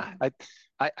 you go.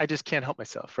 I just can't help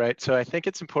myself, right? So I think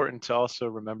it's important to also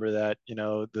remember that,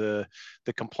 the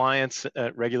compliance,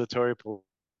 regulatory,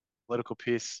 political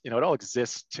piece, it all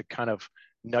exists to kind of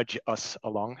nudge us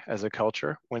along as a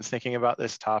culture when thinking about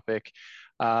this topic.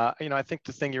 I think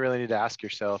the thing you really need to ask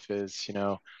yourself is,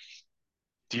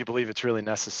 do you believe it's really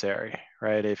necessary,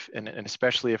 right? And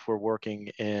especially if we're working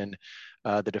in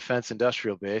the defense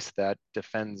industrial base that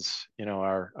defends,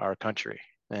 our country.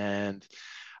 And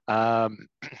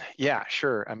yeah,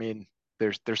 sure. I mean,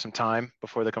 there's some time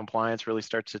before the compliance really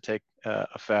starts to take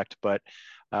effect, but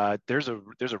there's a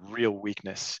real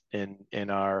weakness in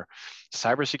our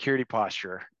cybersecurity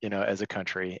posture, as a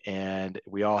country, and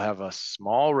we all have a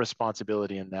small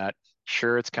responsibility in that.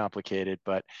 Sure, it's complicated,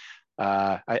 but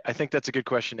I think that's a good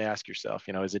question to ask yourself.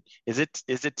 Is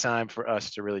it time for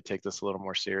us to really take this a little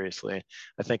more seriously?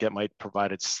 I think it might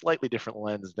provide a slightly different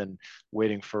lens than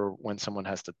waiting for when someone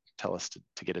has to tell us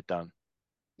to get it done.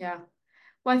 Yeah.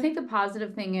 Well, I think the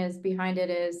positive thing is behind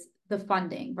it is the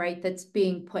funding, right? That's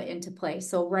being put into place.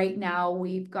 So right now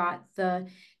we've got the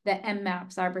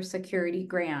MMAP cybersecurity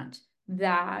grant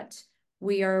that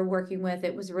we are working with.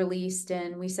 It was released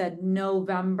and we said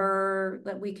November,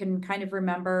 that we can kind of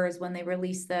remember is when they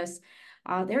released this.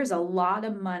 There's a lot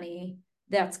of money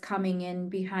that's coming in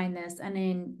behind this. And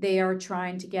then they are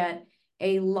trying to get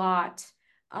a lot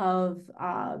of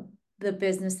the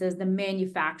businesses, the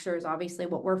manufacturers, obviously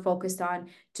what we're focused on,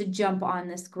 to jump on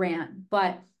this grant.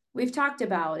 But we've talked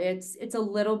about. It's a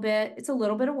little bit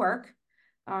of work.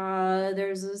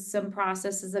 There's some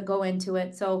processes that go into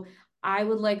it. So I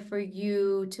would like for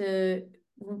you to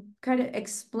kind of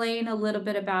explain a little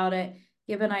bit about it,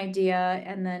 give an idea,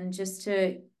 and then just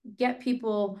to get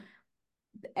people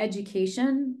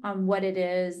education on what it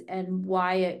is and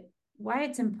why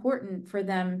it's important for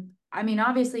them. I mean,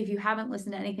 obviously, if you haven't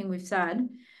listened to anything we've said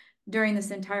during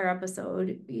this entire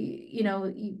episode,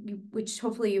 which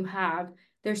hopefully you have,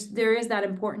 there is that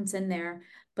importance in there.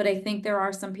 But I think there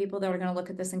are some people that are going to look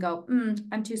at this and go,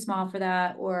 I'm too small for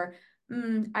that, or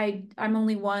I'm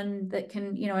only one that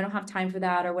can, I don't have time for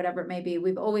that, or whatever it may be.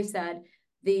 We've always said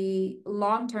the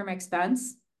long-term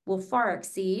expense will far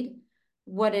exceed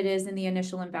what it is in the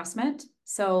initial investment.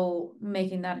 So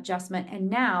making that adjustment. And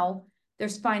now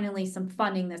there's finally some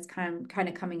funding that's kind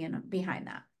of coming in behind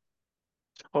that.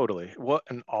 Totally. What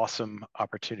an awesome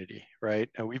opportunity, right?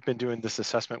 And we've been doing this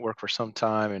assessment work for some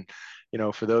time. And,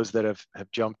 for those that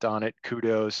have jumped on it,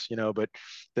 kudos, but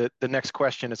the next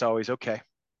question is always, okay,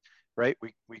 right?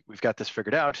 We've got this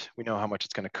figured out. We know how much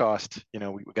it's going to cost.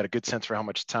 We got a good sense for how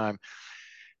much time.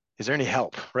 Is there any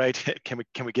help, right? Can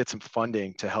we get some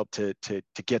funding to help to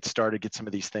get started, get some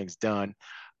of these things done?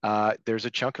 There's a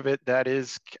chunk of it that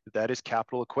is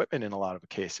capital equipment in a lot of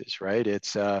cases, right?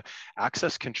 It's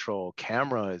access control,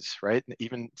 cameras, right? And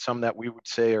even some that we would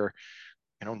say are,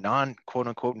 quote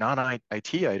unquote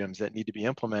non-IT items that need to be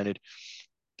implemented.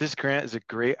 This grant is a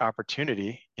great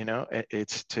opportunity.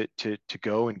 It's to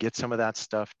go and get some of that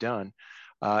stuff done.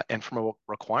 And from a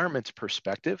requirements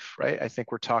perspective, right? I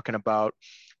think we're talking about,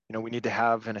 we need to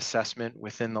have an assessment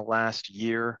within the last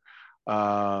year,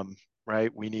 right?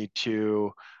 We need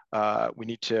to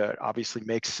obviously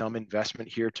make some investment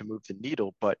here to move the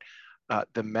needle, but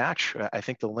the match, I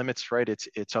think the limit's right.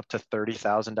 It's up to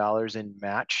 $30,000 in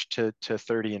match to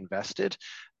 30 invested.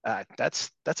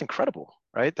 That's incredible,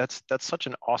 right? That's such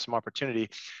an awesome opportunity.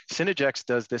 Synagex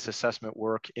does this assessment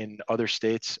work in other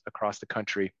states across the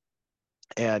country,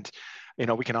 and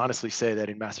we can honestly say that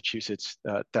in Massachusetts,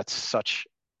 that's such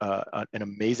an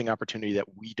amazing opportunity that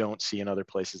we don't see in other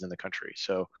places in the country.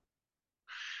 So,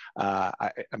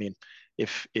 I mean,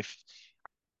 if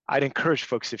I'd encourage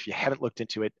folks, if you haven't looked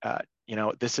into it,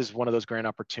 this is one of those grant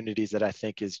opportunities that I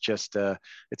think is just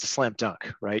it's a slam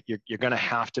dunk, right? You're going to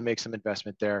have to make some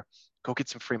investment there. Go get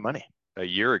some free money. A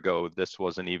year ago, this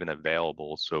wasn't even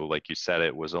available. So, like you said,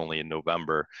 it was only in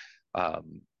November.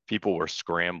 People were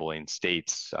scrambling,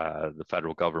 states, the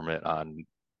federal government, on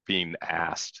being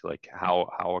asked, like, how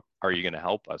are you going to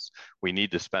help us? We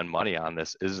need to spend money on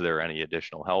this. Is there any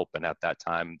additional help? And at that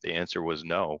time, the answer was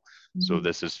no. Mm-hmm. So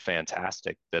this is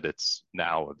fantastic that it's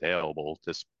now available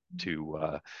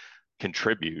to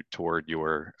contribute toward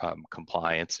your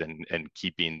compliance and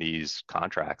keeping these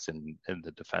contracts in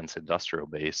the defense industrial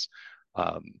base.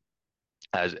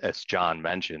 As John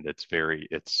mentioned,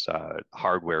 it's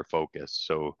hardware focused.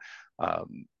 So,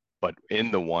 but in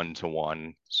the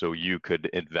one-to-one, so you could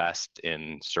invest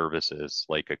in services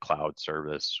like a cloud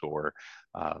service or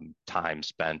time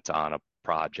spent on a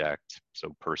project,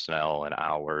 so personnel and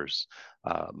hours.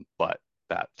 But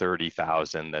that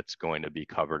 30,000 that's going to be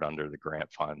covered under the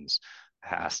grant funds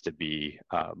has to be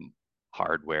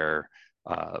hardware,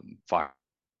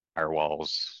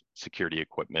 firewalls, security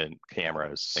equipment,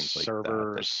 cameras, things like that.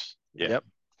 Servers. Yep.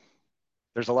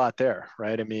 There's a lot there,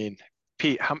 right? I mean,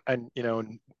 Pete,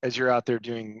 as you're out there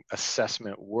doing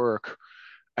assessment work,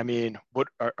 I mean, what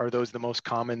are those the most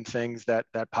common things that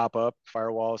pop up?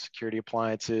 Firewalls, security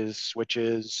appliances,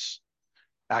 switches,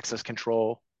 access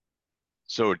control.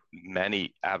 So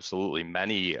absolutely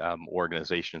many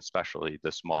organizations, especially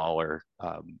the smaller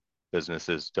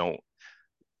businesses, don't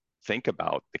think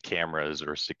about the cameras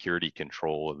or security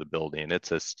control of the building.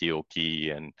 It's a steel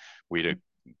key, and we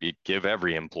give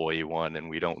every employee one, and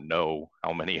we don't know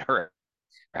how many are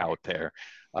out there.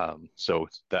 So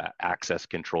the access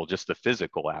control, just the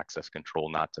physical access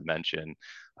control, not to mention,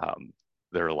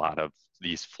 there are a lot of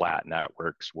these flat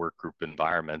networks, work group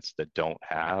environments that don't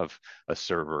have a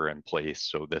server in place.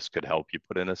 So this could help you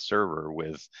put in a server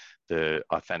with the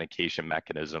authentication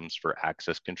mechanisms for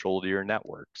access control to your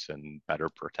networks and better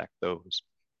protect those.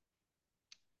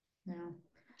 Yeah.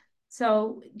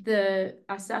 So the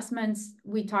assessments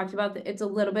we talked about, it's a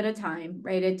little bit of time,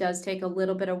 right? It does take a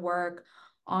little bit of work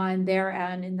on their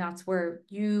end. And that's where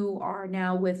you are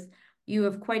now you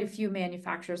have quite a few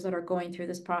manufacturers that are going through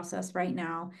this process right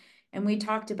now. And we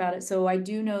talked about it. So I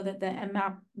do know that the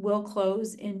MMAP will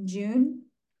close in June.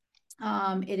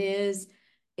 It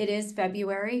is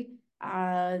February.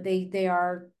 They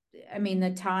are, I mean,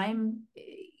 the time,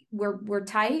 we're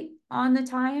tight on the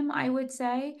time, I would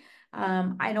say.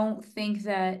 I don't think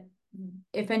that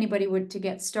if anybody were to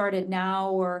get started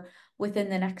now or within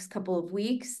the next couple of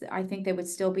weeks, I think they would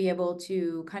still be able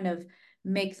to kind of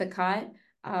make the cut.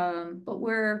 But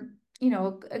we're,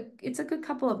 it's a good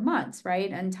couple of months,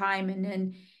 right? And time. And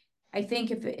then I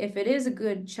think if it is a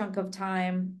good chunk of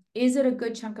time, is it a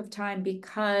good chunk of time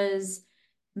because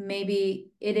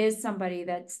maybe it is somebody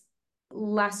that's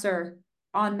lesser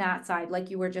on that side, like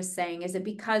you were just saying? Is it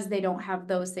because they don't have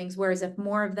those things? Whereas if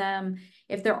more of them,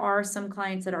 if there are some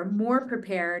clients that are more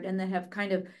prepared and that have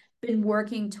kind of been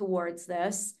working towards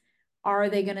this, are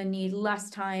they going to need less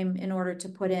time in order to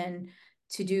put in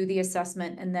to do the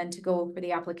assessment and then to go for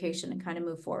the application and kind of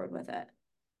move forward with it?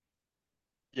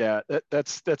 Yeah,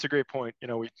 that's a great point.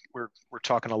 We're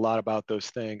talking a lot about those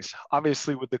things.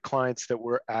 Obviously, with the clients that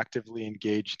we're actively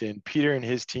engaged in, Peter and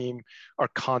his team are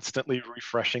constantly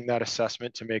refreshing that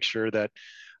assessment to make sure that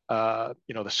the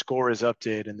score is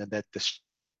updated and then that the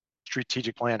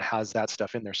strategic plan has that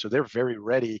stuff in there. So they're very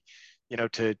ready,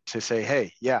 to say,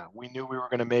 hey, yeah, we knew we were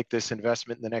going to make this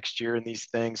investment in the next year in these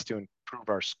things to improve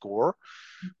our score.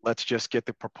 Let's just get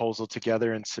the proposal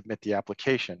together and submit the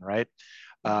application, right?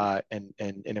 And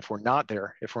if we're not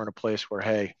there, if we're in a place where,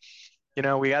 hey,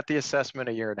 we got the assessment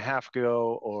a year and a half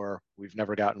ago, or we've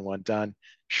never gotten one done,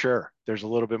 sure, there's a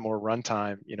little bit more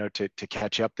runtime, to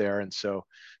catch up there. And so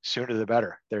sooner the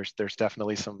better. There's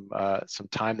definitely some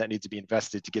time that needs to be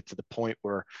invested to get to the point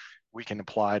where we can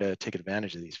apply to take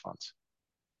advantage of these funds.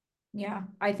 Yeah,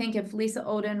 I think if Lisa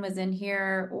Oden was in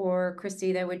here or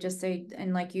Christy, they would just say,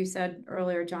 and like you said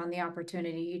earlier, John, the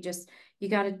opportunity, you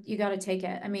gotta take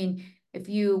it. I mean,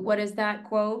 what is that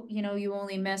quote? You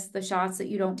only miss the shots that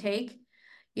you don't take,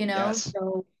 Yes.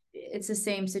 so it's the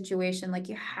same situation. Like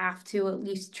you have to at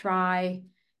least try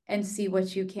and see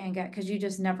what you can get because you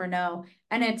just never know.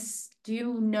 And do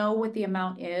you know what the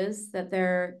amount is that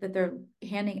they're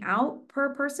handing out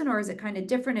per person, or is it kind of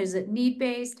different? Is it need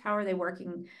based? How are they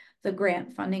working the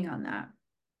grant funding on that?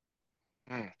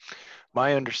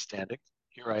 My understanding,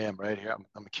 here I am right here.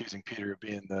 I'm accusing Peter of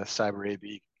being the cyber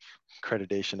AB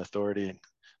accreditation authority, and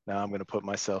now I'm going to put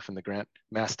myself in the grant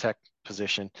mass tech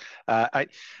position. My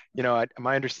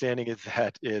understanding is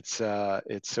that it's up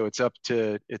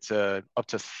to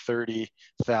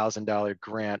 $30,000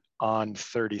 grant on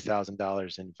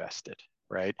 $30,000 invested,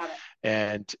 right?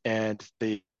 And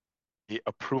the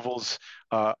approvals,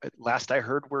 last I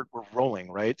heard, we're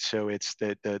rolling, right? So it's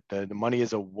the money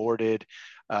is awarded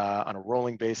on a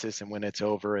rolling basis, and when it's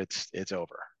over, it's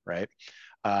over, right?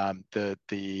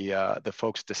 The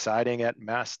folks deciding at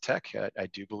Mass Tech, I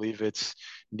do believe it's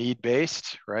need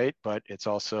based, right? But it's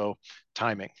also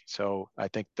timing. So I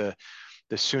think the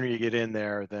sooner you get in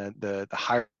there, the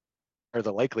higher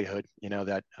the likelihood,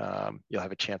 that you'll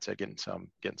have a chance at getting some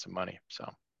money.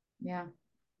 So Yeah.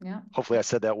 hopefully I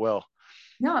said that well.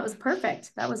 No, it was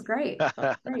perfect. That was great. That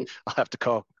was great. We'll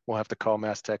have to call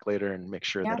Mass Tech later and make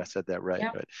sure Yeah. that I said that right.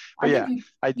 Yeah. But I yeah, think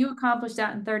you accomplished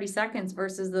that in 30 seconds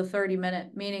versus the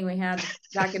 30-minute meeting we had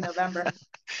back in November.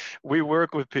 we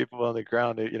work with people on the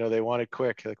ground. They want it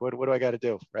quick. Like, what do I got to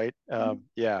do, right?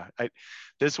 Yeah.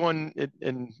 This one,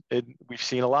 we've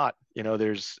seen a lot.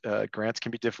 There's grants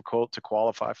can be difficult to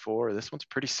qualify for. This one's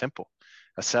pretty simple.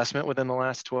 Assessment within the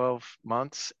last 12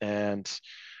 months, and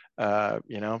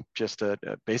just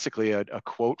basically a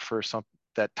quote for something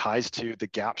that ties to the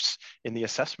gaps in the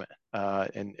assessment,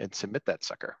 and submit that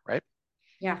sucker, right?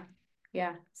 Yeah.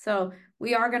 So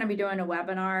we are going to be doing a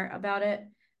webinar about it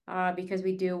because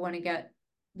we do want to get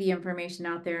the information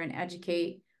out there and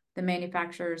educate the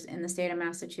manufacturers in the state of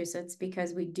Massachusetts,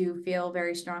 because we do feel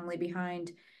very strongly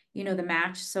behind, the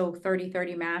match. So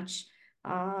 30-30 match.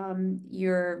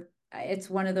 It's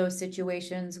one of those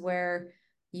situations where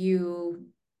the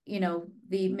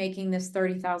making this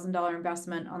 $30,000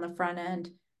 investment on the front end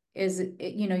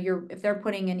if they're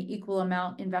putting an equal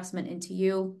amount investment into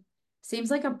you,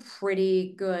 seems like a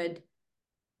pretty good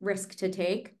risk to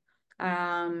take,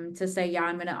 to say, yeah,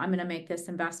 I'm gonna make this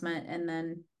investment and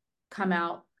then come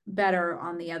out better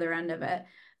on the other end of it,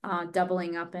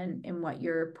 doubling up in what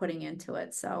you're putting into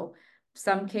it. So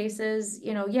some cases,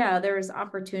 yeah, there's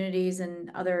opportunities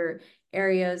in other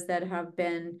areas that have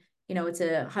been, it's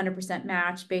 100%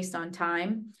 match based on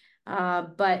time.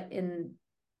 But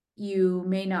you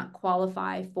may not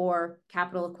qualify for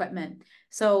capital equipment.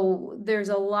 So there's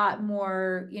a lot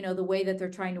more, the way that they're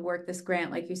trying to work this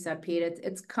grant, like you said, Pete,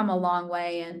 it's come a long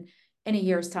way. And in a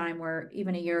year's time, where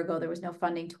even a year ago, there was no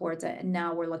funding towards it. And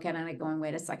now we're looking at it going,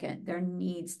 wait a second, there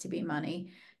needs to be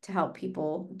money to help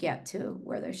people get to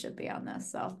where they should be on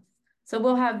this. So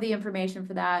we'll have the information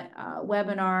for that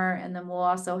webinar, and then we'll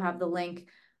also have the link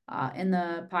in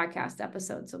the podcast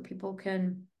episode so people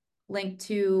can link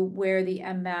to where the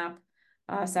MMAP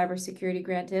cybersecurity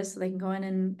grant is, so they can go in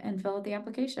and fill out the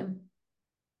application.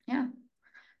 Yeah.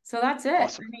 So that's it.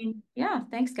 Awesome. I mean, yeah,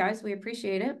 thanks guys. We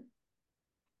appreciate it.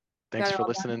 Thanks Got it for all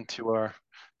listening to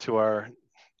our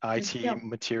IT Yeah.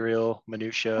 material,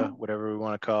 minutia, Oh. whatever we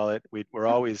want to call it. We're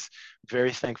always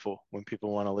very thankful when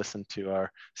people want to listen to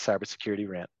our cybersecurity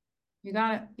rant. You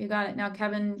got it. You got it. Now,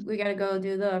 Kevin, we got to go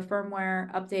do the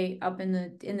firmware update up in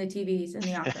the TVs in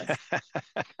the office.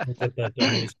 We'll get that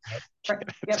done ASAP.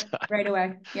 Yep, right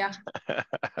away. Yeah.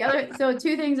 So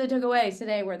 2 things I took away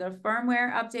today were the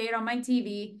firmware update on my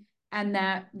TV, and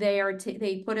that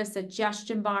they put a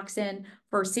suggestion box in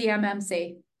for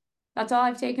CMMC. That's all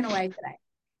I've taken away today.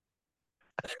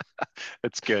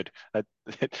 It's good.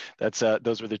 That's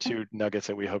those were the 2 nuggets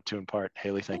that we hope to impart.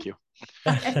 Haley, thank you.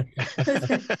 Listen,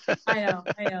 I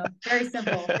know.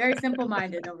 Very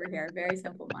simple-minded over here. Very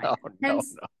simple-minded. No.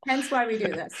 Hence why we do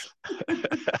this.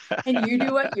 And you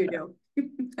do what you do.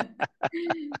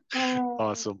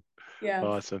 Awesome. Yeah.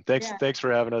 Awesome. Thanks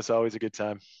for having us. Always a good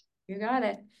time. You got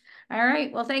it. All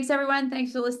right. Well, thanks everyone.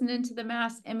 Thanks for listening to the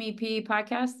Mass MEP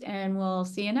podcast, and we'll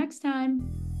see you next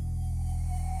time.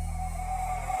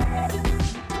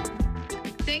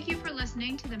 Thank you for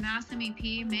listening to the Mass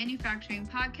MEP Manufacturing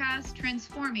Podcast,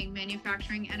 transforming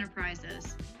manufacturing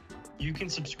enterprises. You can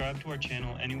subscribe to our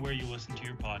channel anywhere you listen to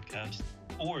your podcast,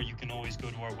 or you can always go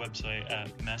to our website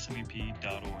at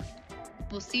massmep.org.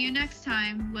 We'll see you next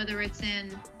time, whether it's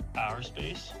in Our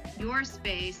space, your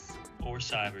space, or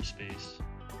cyberspace.